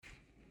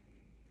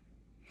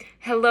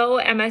Hello,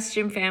 MS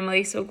Gym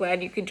family. So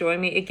glad you could join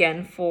me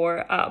again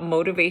for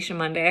Motivation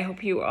Monday. I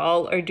hope you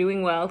all are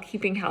doing well,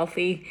 keeping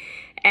healthy,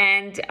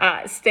 and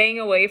staying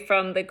away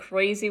from the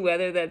crazy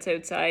weather that's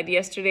outside.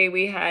 Yesterday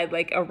we had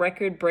like a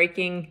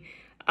record-breaking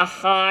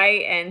high,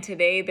 and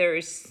today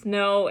there's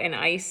snow and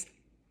ice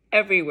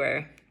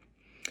everywhere.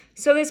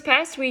 So this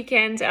past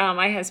weekend,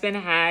 my husband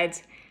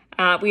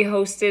we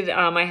hosted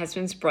my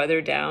husband's brother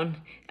down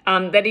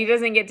that he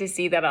doesn't get to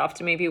see that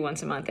often, maybe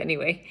once a month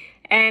anyway.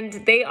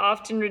 And they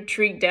often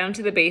retreat down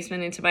to the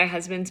basement into my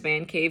husband's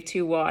man cave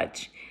to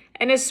watch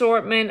an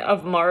assortment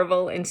of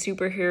Marvel and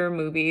superhero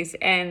movies.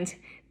 And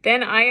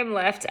then I am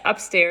left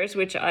upstairs,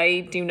 which I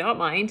do not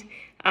mind,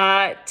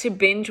 to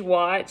binge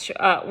watch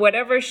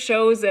whatever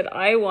shows that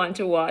I want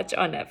to watch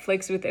on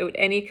Netflix without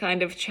any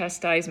kind of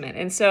chastisement.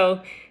 And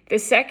so the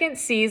second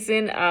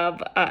season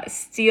of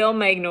Steel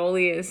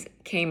Magnolias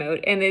came out,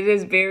 and it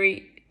is a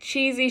very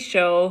cheesy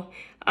show,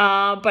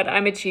 but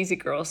I'm a cheesy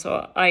girl,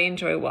 so I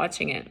enjoy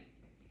watching it.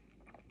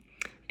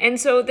 And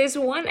so this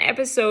one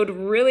episode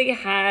really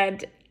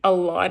had a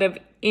lot of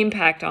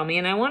impact on me,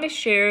 and I want to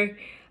share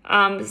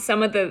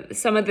some of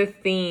the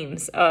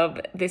themes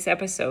of this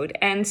episode.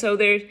 And so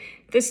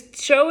this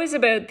show is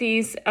about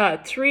these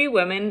three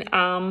women.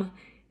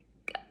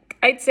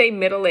 I'd say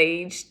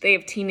middle-aged. They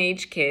have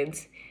teenage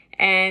kids,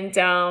 and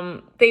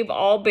they've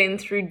all been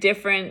through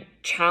different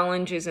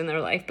challenges in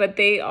their life, but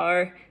they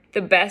are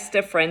the best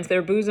of friends.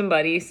 They're bosom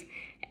buddies,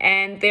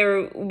 and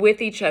they're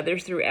with each other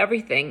through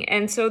everything.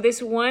 And so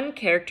this one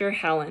character,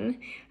 Helen,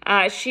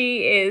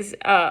 she is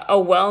a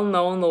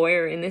well-known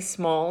lawyer in this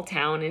small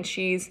town, and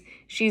she's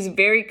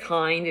very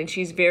kind, and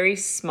she's very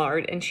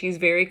smart, and she's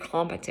very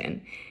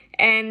competent.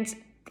 And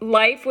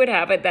life would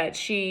have it that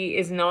she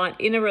is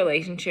not in a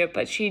relationship,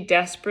 but she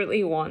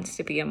desperately wants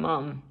to be a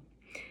mom.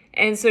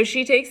 And so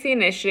she takes the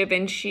initiative,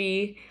 and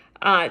she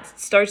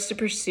starts to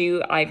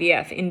pursue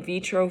IVF, in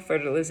vitro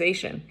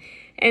fertilization.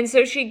 And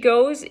so she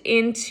goes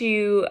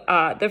into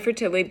the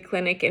fertility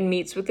clinic and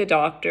meets with the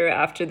doctor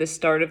after the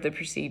start of the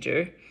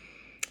procedure.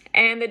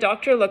 And the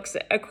doctor looks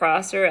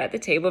across her at the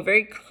table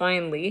very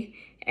kindly,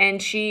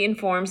 and she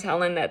informs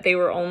Helen that they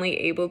were only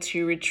able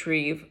to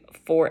retrieve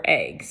 4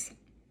 eggs.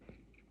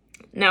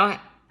 Now,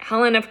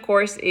 Helen, of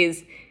course,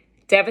 is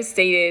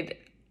devastated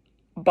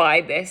by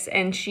this,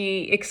 and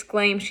she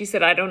exclaims, she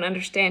said, "I don't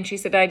understand." She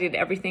said, "I did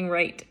everything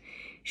right."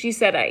 She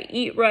said, "I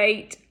eat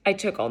right, I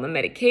took all the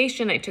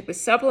medication, I took the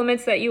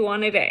supplements that you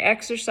wanted, I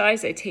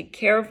exercise, I take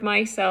care of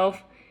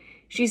myself."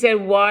 She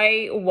said,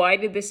 why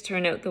did this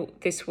turn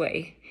out this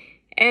way?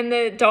 And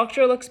the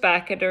doctor looks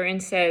back at her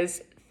and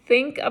says,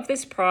 "Think of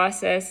this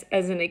process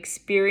as an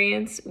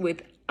experience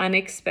with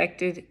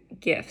unexpected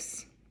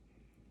gifts."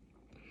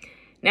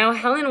 Now,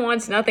 Helen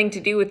wants nothing to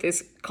do with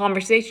this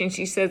conversation.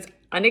 She says,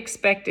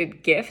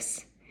 "Unexpected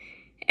gifts?"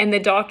 And the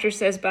doctor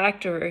says back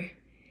to her,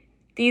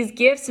 "These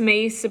gifts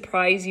may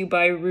surprise you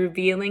by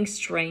revealing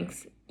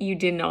strengths you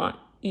did not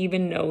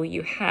even know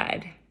you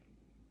had."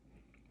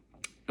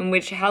 In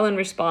which Helen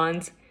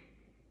responds,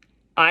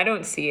 "I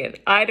don't see it.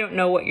 I don't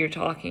know what you're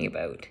talking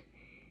about."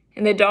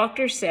 And the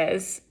doctor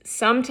says,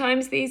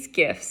 "Sometimes these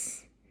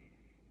gifts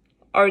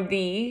are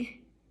the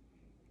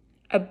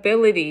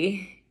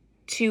ability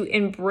to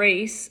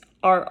embrace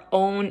our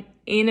own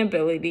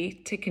inability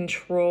to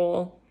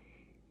control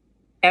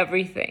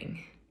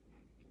everything."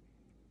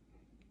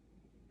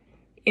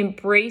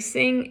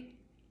 Embracing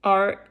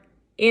our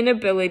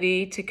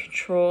inability to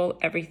control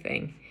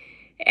everything.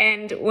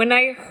 And when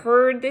I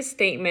heard this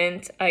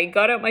statement, I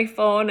got out my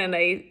phone and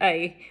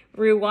I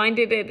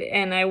rewinded it,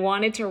 and I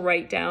wanted to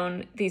write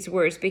down these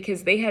words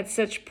because they had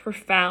such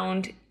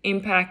profound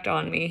impact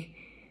on me.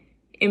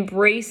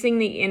 Embracing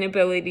the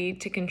inability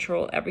to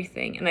control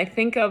everything. And I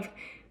think of,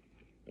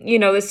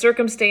 the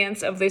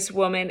circumstance of this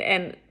woman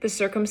and the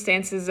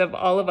circumstances of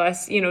all of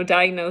us,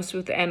 diagnosed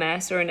with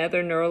MS or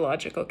another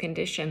neurological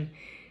condition.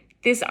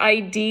 This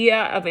idea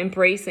of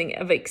embracing,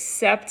 of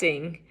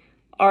accepting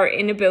our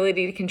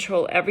inability to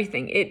control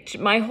everything.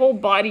 My whole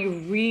body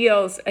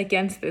reels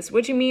against this.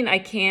 What do you mean I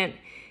can't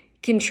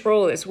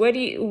control this? What do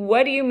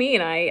you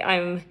mean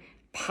I'm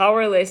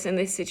powerless in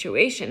this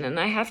situation? And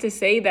I have to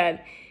say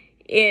that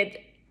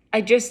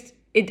I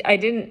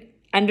didn't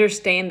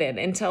understand it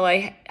until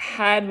I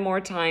had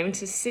more time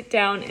to sit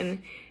down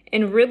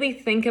and really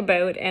think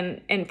about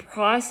and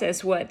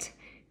process what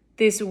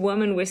this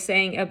woman was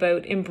saying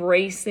about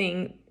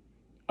embracing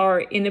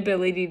our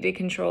inability to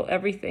control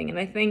everything. And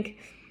I think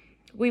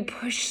we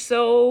push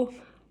so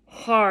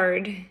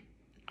hard.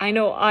 I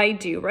know I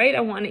do, right? I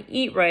want to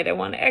eat right. I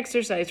want to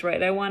exercise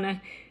right. I want to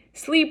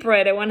sleep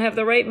right. I want to have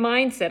the right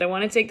mindset. I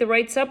want to take the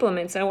right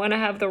supplements. I want to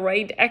have the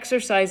right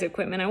exercise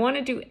equipment. I want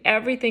to do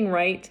everything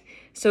right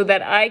so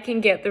that I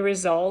can get the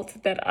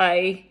result that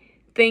I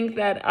think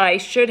that I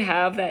should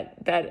have,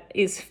 that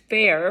is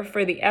fair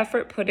for the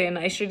effort put in.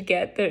 I should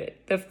get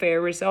the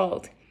fair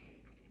result.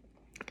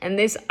 And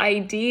this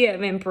idea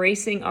of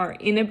embracing our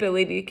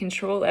inability to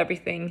control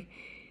everything,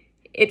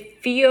 it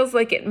feels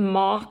like it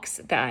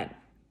mocks that.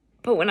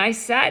 But when I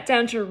sat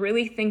down to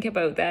really think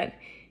about that,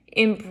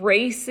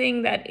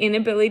 embracing that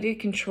inability to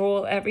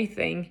control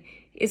everything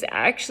is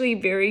actually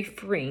very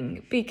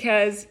freeing,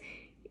 because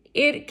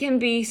it can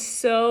be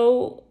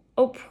so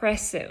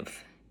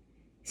oppressive.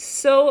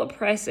 So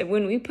oppressive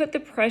when we put the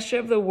pressure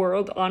of the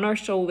world on our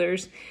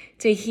shoulders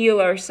to heal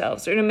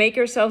ourselves, or to make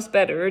ourselves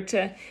better, or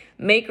to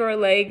make our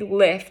leg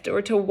lift,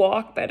 or to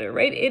walk better,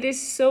 right? It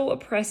is so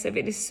oppressive.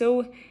 It is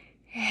so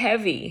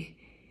heavy,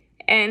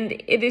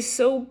 and it is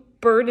so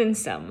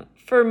burdensome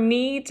for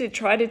me to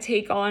try to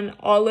take on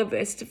all of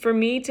this, for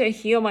me to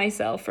heal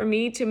myself, for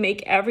me to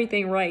make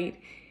everything right.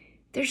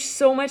 There's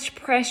so much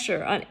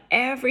pressure on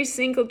every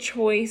single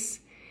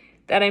choice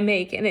that I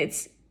make, and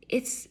it's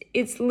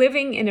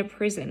living in a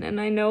prison. And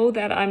I know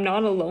that I'm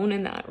not alone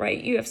in that, right?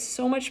 You have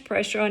so much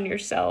pressure on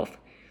yourself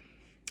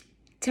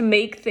to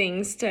make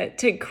things,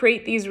 to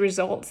create these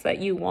results that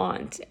you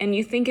want, and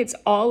you think it's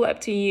all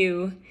up to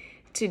you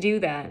to do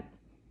that.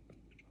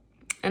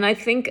 And I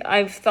think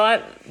I've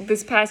thought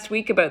this past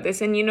week about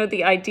this, and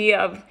the idea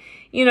of,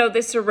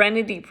 the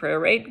serenity prayer,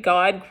 right?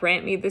 God,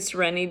 grant me the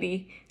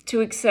serenity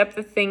to accept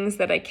the things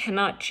that I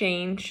cannot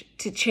change,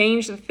 to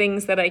change the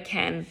things that I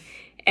can,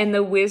 and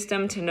the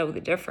wisdom to know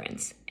the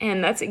difference.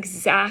 And that's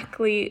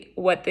exactly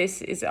what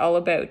this is all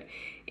about.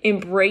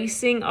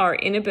 Embracing our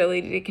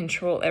inability to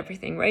control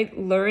everything, right?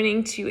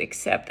 Learning to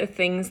accept the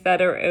things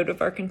that are out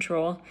of our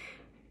control,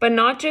 but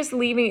not just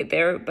leaving it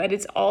there, but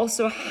it's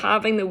also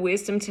having the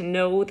wisdom to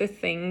know the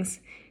things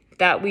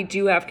that we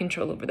do have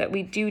control over, that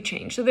we do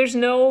change.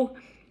 So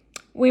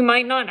we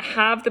might not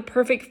have the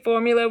perfect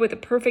formula with the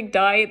perfect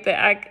diet,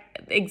 the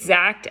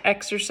exact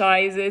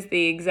exercises,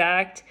 the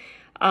exact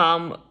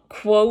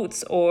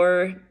quotes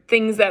or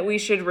things that we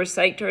should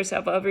recite to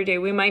ourselves every day.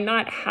 We might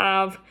not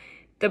have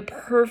the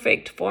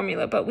perfect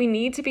formula, but we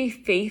need to be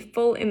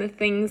faithful in the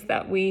things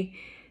that we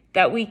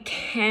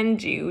can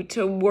do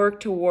to work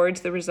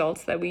towards the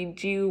results that we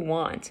do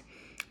want.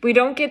 We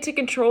don't get to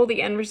control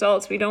the end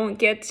results. We don't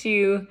get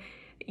to,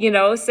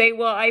 say,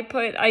 well,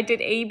 I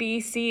did A, B,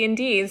 C, and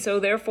D, and so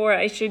therefore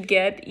I should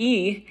get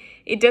E.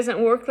 It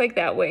doesn't work like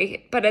that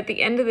way. But at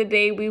the end of the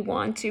day, we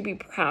want to be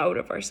proud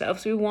of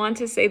ourselves. We want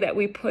to say that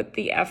we put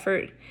the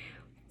effort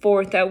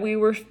forth, that we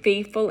were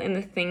faithful in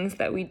the things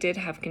that we did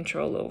have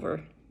control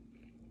over.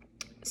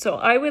 So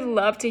I would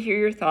love to hear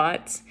your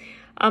thoughts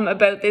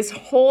about this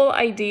whole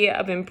idea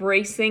of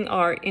embracing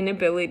our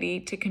inability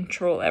to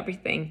control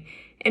everything,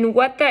 and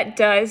what that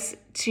does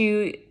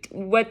to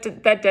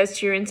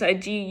your inside.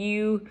 Do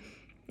you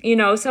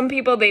some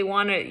people, they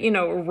want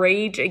to,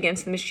 rage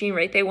against the machine,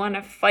 right? They want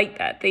to fight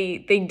that.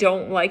 They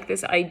don't like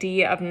this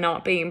idea of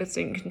not being able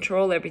to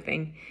control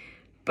everything.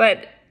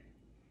 But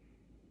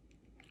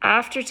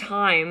after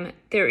time,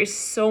 there is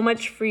so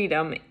much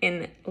freedom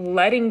in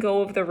letting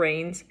go of the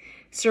reins,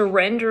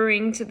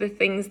 surrendering to the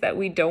things that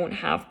we don't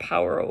have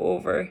power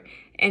over,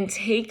 and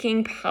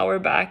taking power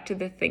back to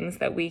the things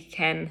that we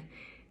can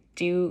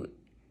do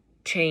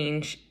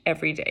change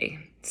every day.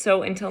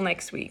 So until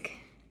next week.